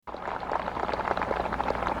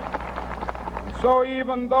So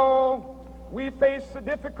even though we face the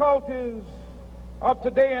difficulties of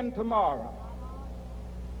today and tomorrow,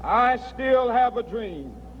 I still have a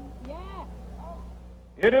dream.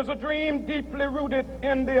 It is a dream deeply rooted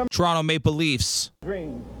in the Toronto Maple Leafs.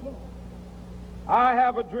 dream. I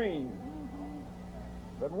have a dream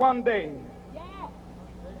that one day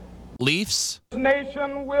Leafs, this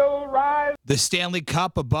nation will rise. the Stanley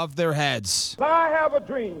Cup above their heads. I have a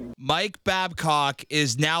dream. Mike Babcock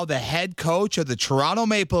is now the head coach of the Toronto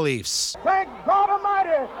Maple Leafs. Thank God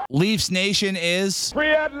Almighty. Leafs Nation is Free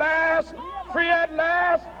at last. Free at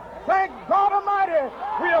last. Thank God Almighty.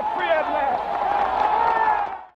 We are free at last.